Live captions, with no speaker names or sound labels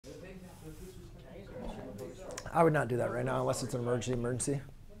I would not do that right now unless it's an emergency.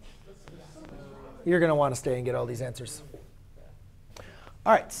 You're going to want to stay and get all these answers.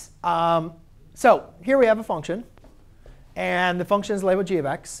 All right. So here we have a function. And the function is labeled g of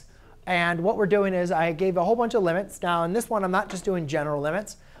x. And what we're doing is I gave a whole bunch of limits. Now, in this one, I'm not just doing general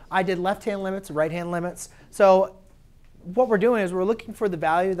limits. I did left-hand limits, right-hand limits. So what we're doing is we're looking for the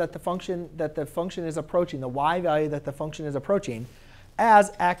value that the function is approaching, the y value that the function is approaching,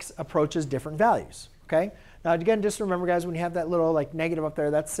 as x approaches different values. Okay? Now, again, just remember, guys, when you have that little like negative up there,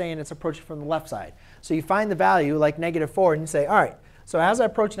 that's saying it's approaching from the left side. So you find the value, like -4, and you say, all right, so as I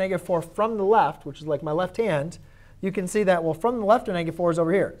approach -4 from the left, which is like my left hand, you can see that, well, from the left to -4 is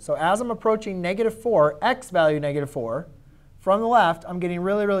over here. So as I'm approaching -4, x value -4, from the left, I'm getting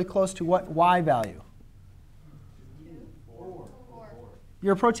really, really close to what y value? 4.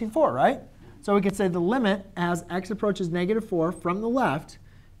 You're approaching 4, right? So we could say the limit as x approaches -4 from the left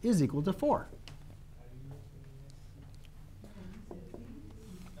is equal to 4.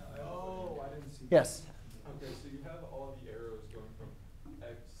 Oh, I didn't see Yes? Okay, so you have all the arrows going from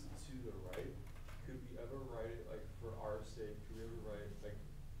x to the right. Could we ever write it, like for our sake, could we ever write like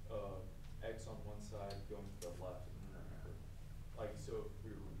x on one side going to the left? Like, so if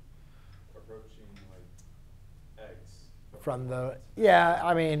we were approaching like x. From the, yeah,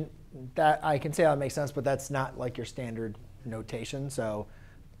 I mean, that I can say that makes sense, but that's not like your standard notation. So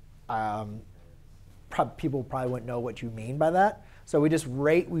people probably wouldn't know what you mean by that. So we just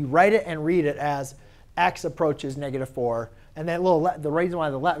write it and read it as x approaches -4. And then the reason why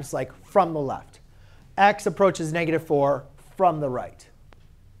the left is like from the left. X approaches -4 from the right.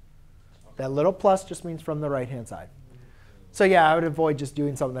 That little plus just means from the right-hand side. So yeah, I would avoid just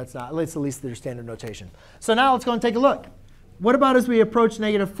doing something that's not, at least their standard notation. So now let's go and take a look. What about as we approach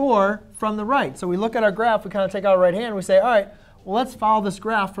 -4 from the right? So we look at our graph. We kind of take our right hand. And we say, all right, well, let's follow this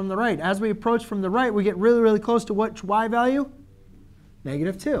graph from the right. As we approach from the right, we get really, really close to which y value?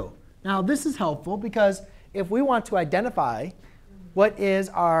 -2. Now, this is helpful because if we want to identify what is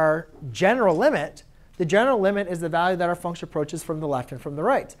our general limit, the general limit is the value that our function approaches from the left and from the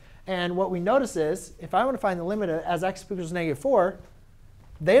right. And what we notice is, if I want to find the limit as x equals -4,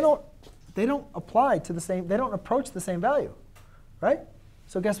 they don't apply to the same, they don't approach the same value, right?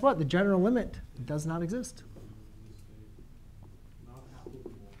 So guess what? The general limit does not exist.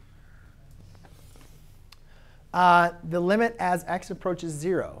 The limit as x approaches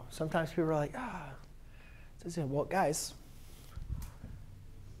 0. Sometimes people are like, well, guys,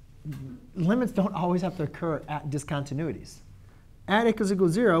 limits don't always have to occur at discontinuities. At x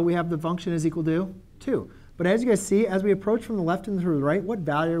equals 0, we have the function is equal to 2. But as you guys see, as we approach from the left and through the right, what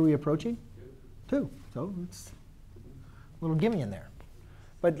value are we approaching? 2. So it's a little gimme in there.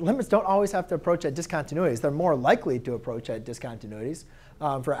 But limits don't always have to approach at discontinuities. They're more likely to approach at discontinuities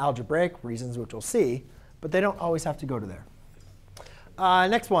for algebraic reasons, which we'll see. But they don't always have to go to there.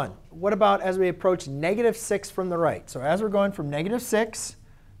 Next one. What about as we approach -6 from the right? So as we're going from -6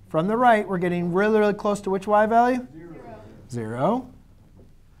 from the right, we're getting really, really close to which y value? 0.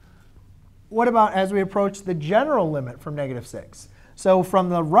 What about as we approach the general limit from -6? So from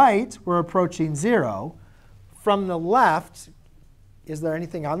the right, we're approaching 0. From the left, is there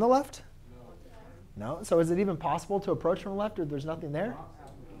anything on the left? No. So is it even possible to approach from the left, or there's nothing there?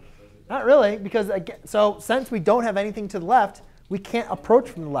 Not really, because so since we don't have anything to the left, we can't approach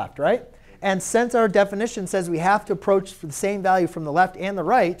from the left, right? And since our definition says we have to approach for the same value from the left and the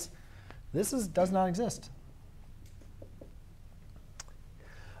right, this does not exist.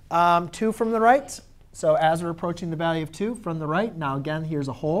 2 from the right. So as we're approaching the value of 2 from the right, now again, here's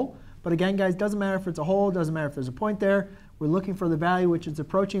a hole. But again, guys, doesn't matter if it's a hole, doesn't matter if there's a point there. We're looking for the value which it's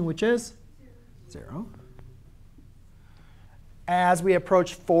approaching, which is 0. As we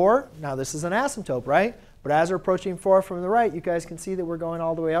approach 4, now this is an asymptote, right? But as we're approaching 4 from the right, you guys can see that we're going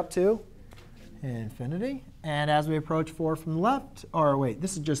all the way up to infinity. And as we approach 4 from the left, or wait,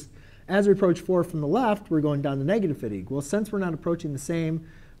 this is just as we approach 4 from the left, we're going down to -infinity. Well, since we're not approaching the same,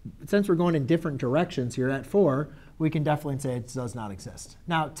 since we're going in different directions here at 4, we can definitely say it does not exist.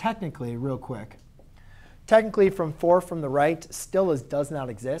 Now, technically, real quick, technically from 4 from the right still does not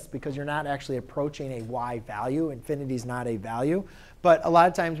exist because you're not actually approaching a y value. Infinity is not a value. But a lot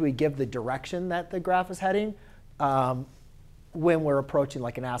of times we give the direction that the graph is heading when we're approaching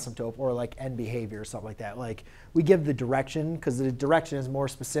like an asymptote or like end behavior or something like that. Like we give the direction because the direction is more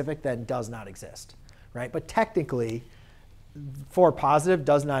specific than does not exist, right? But technically, 4 positive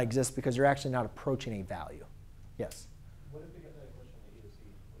does not exist because you're actually not approaching a value. Yes? What if we get that question on A to C?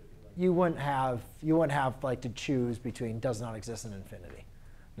 Would it be like You wouldn't have like to choose between does not exist and infinity.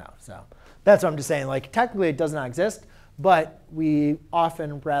 No. So that's what I'm just saying. Like technically it does not exist, But we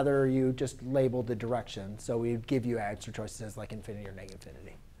often rather you just label the direction. So we give you answer choices like infinity or negative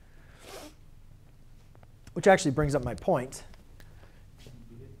infinity. Which actually brings up my point.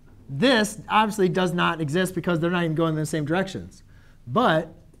 This obviously does not exist because they're not even going in the same directions.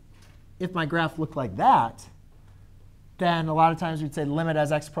 But if my graph looked like that, then a lot of times we'd say limit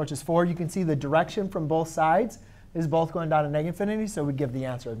as x approaches 4. You can see the direction from both sides is both going down to negative infinity. So we'd give the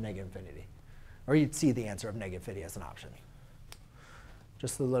answer of negative infinity. Or you'd see the answer of negative infinity as an option.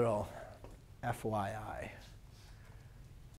 Just a little FYI.